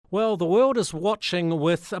Well, the world is watching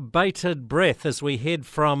with bated breath as we head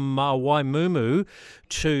from Waimumu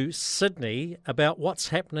to Sydney about what's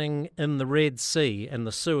happening in the Red Sea and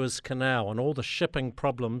the Suez Canal and all the shipping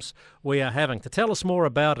problems we are having. To tell us more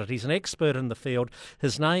about it, he's an expert in the field.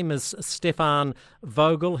 His name is Stefan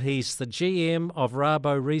Vogel. He's the GM of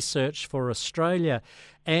Rabo Research for Australia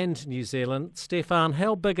and New Zealand. Stefan,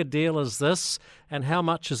 how big a deal is this and how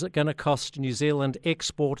much is it going to cost New Zealand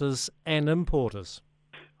exporters and importers?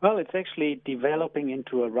 Well, it's actually developing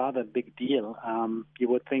into a rather big deal. You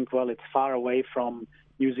would think, well, it's far away from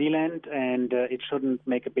New Zealand and it shouldn't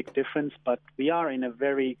make a big difference, but we are in a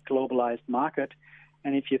very globalized market.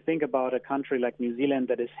 And if you think about a country like New Zealand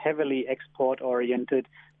that is heavily export-oriented,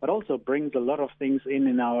 but also brings a lot of things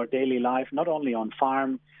in our daily life, not only on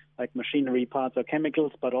farm, like machinery parts or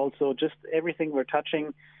chemicals, but also just everything we're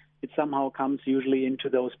touching, it somehow comes usually into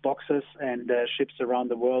those boxes and ships around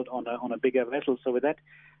the world on a bigger vessel. So with that,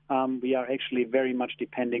 we are actually very much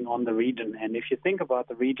depending on the region. And if you think about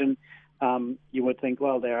the region, you would think,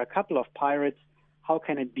 well, there are a couple of pirates. How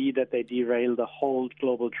can it be that they derail the whole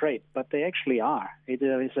global trade? But they actually are. It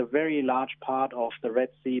is a very large part of the Red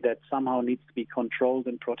Sea that somehow needs to be controlled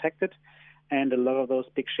and protected. And a lot of those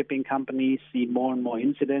big shipping companies see more and more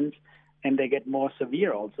incidents, and they get more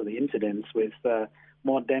severe also, the incidents, with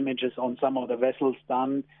more damages on some of the vessels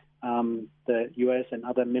done. The U.S. and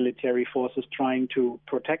other military forces trying to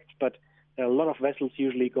protect, but there are a lot of vessels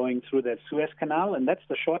usually going through that Suez Canal, and that's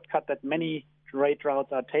the shortcut that many trade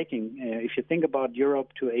routes are taking. If you think about Europe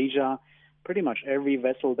to Asia, pretty much every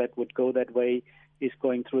vessel that would go that way is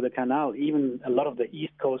going through the canal. Even a lot of the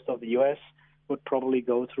east coast of the U.S. would probably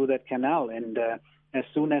go through that canal, and as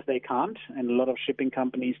soon as they can't, and a lot of shipping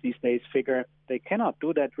companies these days figure they cannot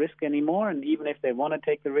do that risk anymore, and even if they want to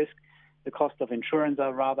take the risk, the cost of insurance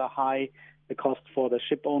are rather high. The cost for the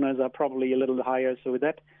ship owners are probably a little higher. So with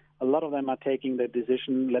that, a lot of them are taking the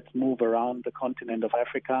decision, let's move around the continent of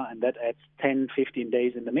Africa, and that adds 10, 15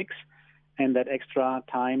 days in the mix. And that extra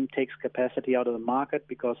time takes capacity out of the market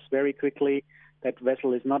because very quickly that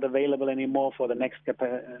vessel is not available anymore for the next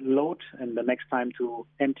load and the next time to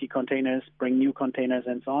empty containers, bring new containers,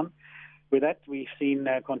 and so on. With that, we've seen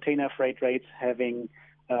container freight rates having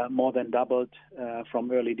more than doubled from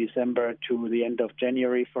early December to the end of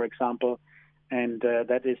January, for example. And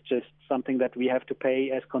that is just something that we have to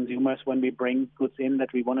pay as consumers when we bring goods in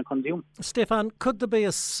that we want to consume. Stefan, could there be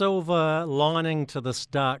a silver lining to this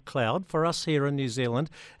dark cloud for us here in New Zealand,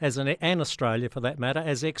 and Australia for that matter,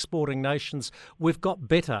 as exporting nations? We've got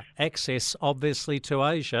better access, obviously, to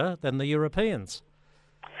Asia than the Europeans.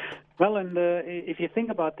 Well, and if you think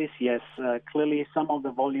about this, yes, clearly some of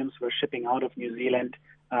the volumes we're shipping out of New Zealand,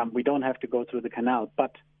 we don't have to go through the canal.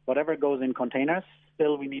 But whatever goes in containers,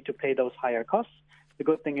 still we need to pay those higher costs. The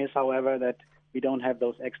good thing is, however, that we don't have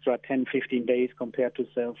those extra 10, 15 days compared to,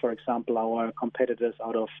 for example, our competitors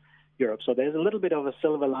out of Europe. So there's a little bit of a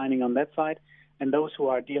silver lining on that side. And those who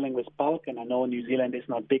are dealing with bulk, and I know New Zealand is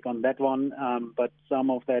not big on that one, but some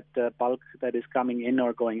of that bulk that is coming in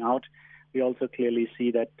or going out, we also clearly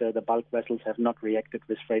see that the bulk vessels have not reacted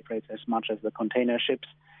with freight rates as much as the container ships.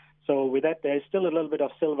 So with that, there's still a little bit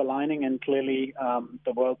of silver lining, and clearly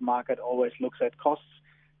the world market always looks at costs.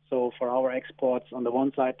 So for our exports, on the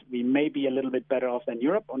one side, we may be a little bit better off than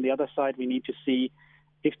Europe. On the other side, we need to see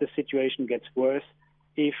if the situation gets worse,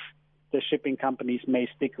 if the shipping companies may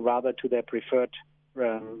stick rather to their preferred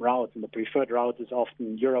routes. And the preferred route is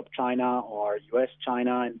often Europe, China, or US,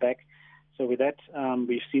 China, and back. So with that,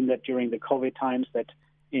 we've seen that during the COVID times that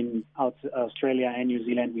in Australia and New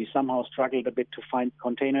Zealand, we somehow struggled a bit to find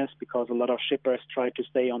containers because a lot of shippers tried to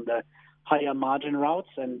stay on the higher margin routes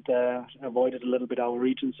and avoided a little bit our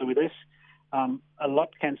region. So with this, a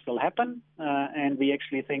lot can still happen, and we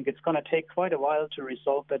actually think it's going to take quite a while to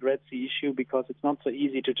resolve that Red Sea issue because it's not so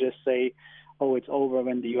easy to just say, oh, it's over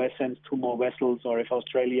when the U.S. sends 2 more vessels or if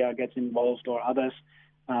Australia gets involved or others.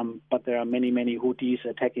 But there are many, many Houthis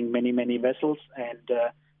attacking many, many vessels, and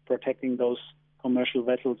protecting those commercial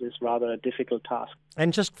vessels is rather a difficult task.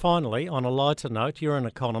 And just finally, on a lighter note, you're an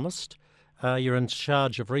economist. You're in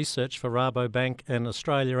charge of research for Rabobank in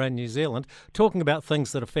Australia and New Zealand, talking about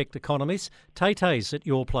things that affect economies. Tay-Tay's at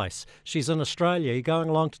your place. She's in Australia. Are you going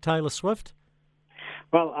along to Taylor Swift?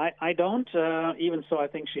 Well, I don't. Even so, I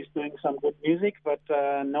think she's doing some good music, but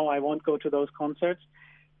no, I won't go to those concerts.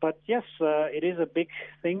 But yes, it is a big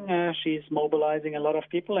thing. She's mobilizing a lot of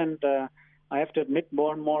people, and I have to admit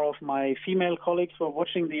more and more of my female colleagues were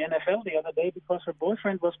watching the NFL the other day because her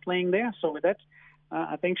boyfriend was playing there. So with that,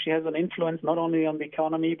 I think she has an influence not only on the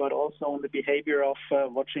economy, but also on the behavior of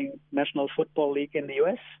watching National Football League in the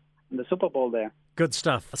U.S. and the Super Bowl there. Good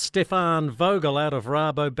stuff. Stefan Vogel out of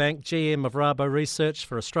Rabobank, GM of Rabo Research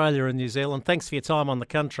for Australia and New Zealand. Thanks for your time on The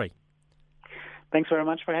Country. Thanks very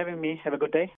much for having me. Have a good day.